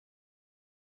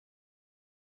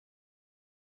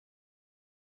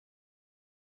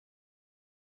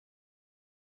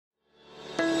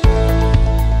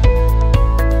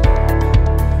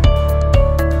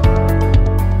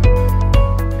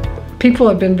people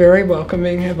have been very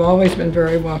welcoming, have always been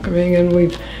very welcoming, and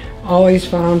we've always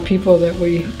found people that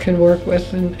we can work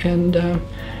with, and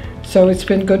so it's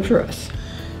been good for us.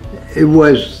 It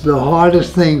was the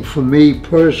hardest thing for me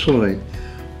personally,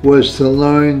 was to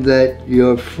learn that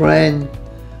your friend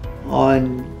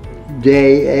on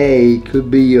day A could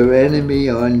be your enemy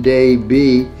on day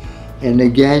B, and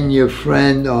again your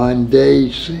friend on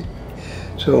day C.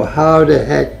 So how the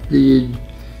heck do you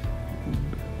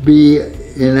be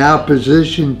in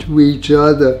opposition to each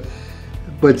other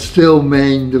but still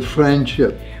maintain the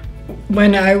friendship?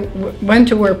 When I went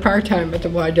to work part-time at the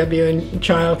YW in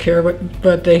child care,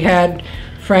 but they had,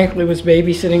 frankly, was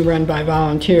babysitting run by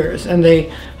volunteers, and they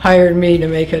hired me to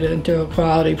make it into a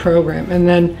quality program, and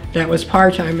then that was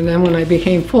part-time, and then when I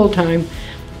became full-time,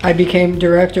 I became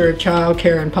director of child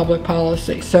care and public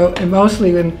policy. So, and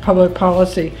mostly in public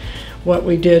policy, what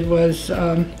we did was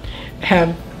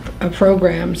have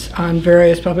programs on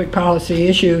various public policy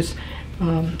issues,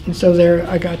 and so there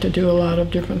I got to do a lot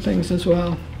of different things as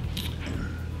well.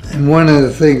 And one of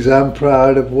the things I'm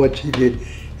proud of what you did,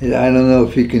 and I don't know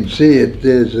if you can see it,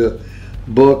 there's a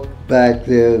book back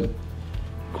there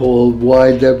called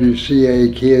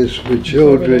YWCA Cares for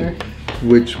Children,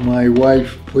 which my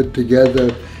wife put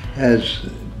together as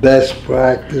best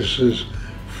practices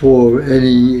for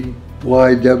any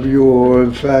YW, or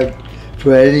in fact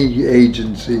for any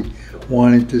agency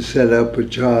wanting to set up a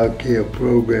child care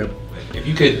program. If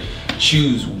you could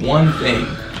choose one thing.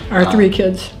 Our 3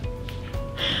 kids.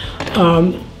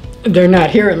 They're not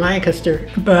here in Lancaster,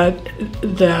 but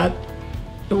that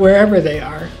wherever they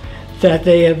are, that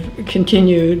they have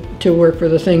continued to work for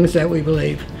the things that we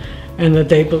believe, and that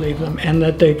they believe them, and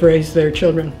that they've raised their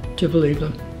children to believe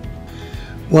them.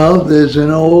 Well, there's an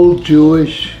old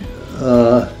Jewish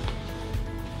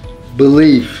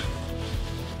belief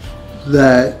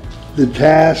that the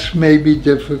task may be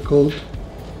difficult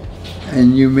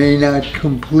and you may not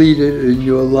complete it in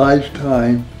your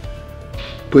lifetime,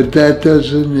 but that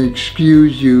doesn't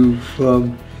excuse you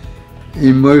from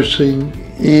immersing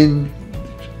in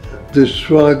the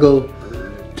struggle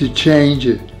to change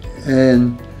it.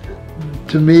 And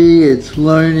to me, it's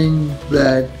learning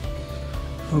that,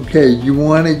 okay, you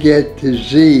want to get to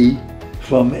Z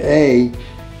from A,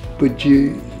 but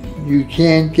you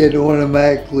can't get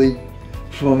automatically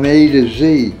from A to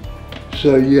Z.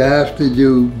 So you have to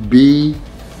do B,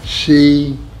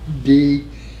 C, D,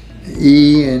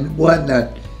 E, and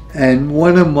whatnot. And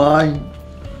one of my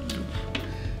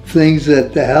things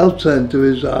at the health center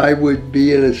is I would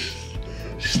be at a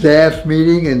staff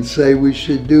meeting and say we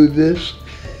should do this,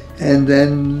 and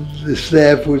then the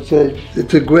staff would say,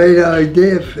 it's a great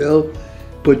idea, Phil,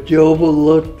 but you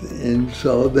overlooked. And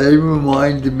so they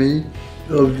reminded me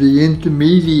of the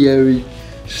intermediary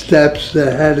steps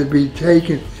that had to be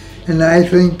taken. And I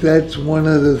think that's one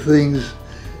of the things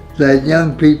that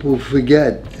young people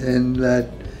forget, and that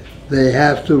they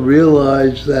have to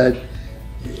realize that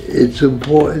it's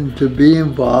important to be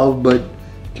involved, but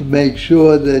to make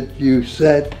sure that you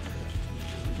set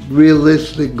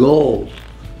realistic goals.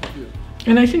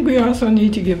 And I think we also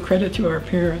need to give credit to our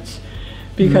parents,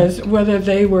 because whether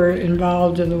they were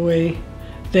involved in the way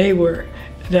they were,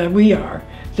 that we are,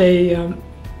 they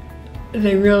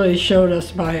really showed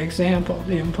us by example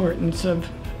the importance of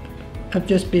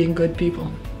just being good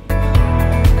people.